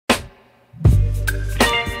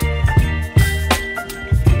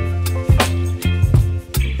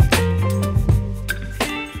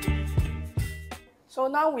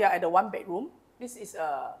now we are at the one bedroom. This is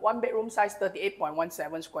a one bedroom size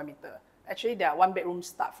 38.17 square meter. Actually, there are one bedrooms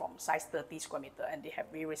start from size 30 square meter and they have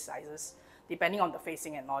various sizes depending on the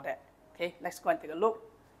facing and all that. Okay, let's go and take a look.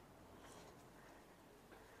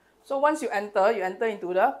 So once you enter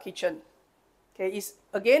into the kitchen. Okay, it's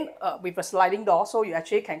again with a sliding door, so you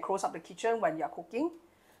actually can close up the kitchen when you are cooking.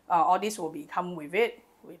 All this will come with it,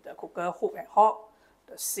 with the cooker hook and hob,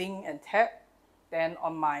 the sink and tap. Then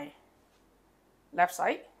on my left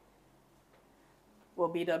side will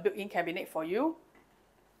be the built-in cabinet for you.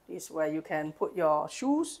 This is where you can put your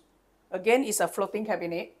shoes. Again, it's a floating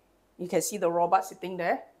cabinet. You can see the robot sitting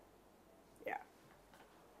there. Yeah.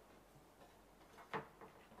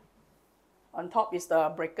 On top is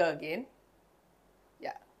the breaker again.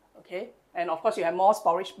 Yeah, okay. And of course, you have more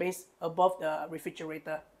storage space above the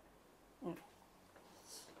refrigerator.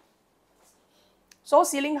 So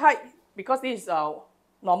ceiling height, because this is a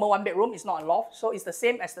normal one bedroom, it's not a loft, so it's the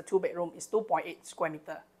same as the two bedroom, it's 2.8 square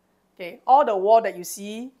meter. Okay, all the wall that you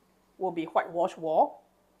see will be whitewash wall.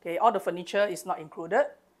 Okay, all the furniture is not included.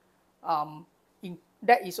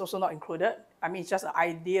 That is also not included. I mean, it's just an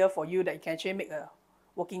idea for you that you can actually make a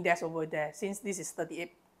working desk over there, since this is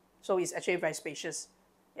 38, so it's actually very spacious.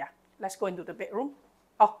 Yeah, let's go into the bedroom.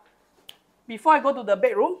 Oh, before I go to the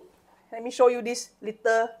bedroom, let me show you this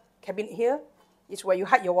little cabinet here. It's where you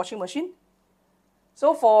hide your washing machine.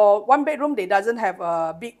 So for one bedroom, they doesn't have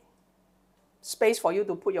a big space for you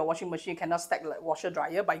to put your washing machine. You cannot stack like washer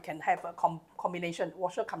dryer, but you can have a combination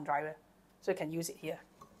washer cum dryer, so you can use it here.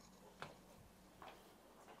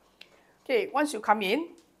 Okay, once you come in,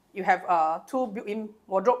 you have two built-in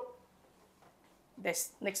wardrobe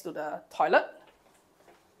that's next to the toilet.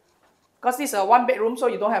 Because this is a one bedroom, so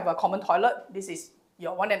you don't have a common toilet. This is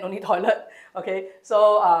your one and only toilet. Okay,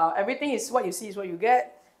 so everything is what you see is what you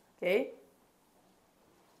get. Okay.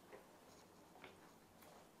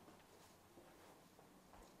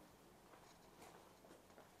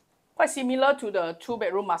 Quite similar to the two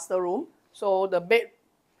bedroom master room. So the bed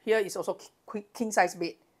here is also king size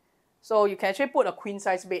bed. So you can actually put a queen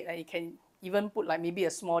size bed, and you can even put like maybe a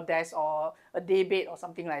small desk or a day bed or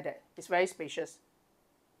something like that. It's very spacious.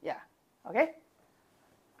 Yeah, okay.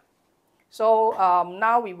 So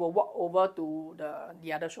now we will walk over to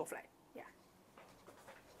the other show flat.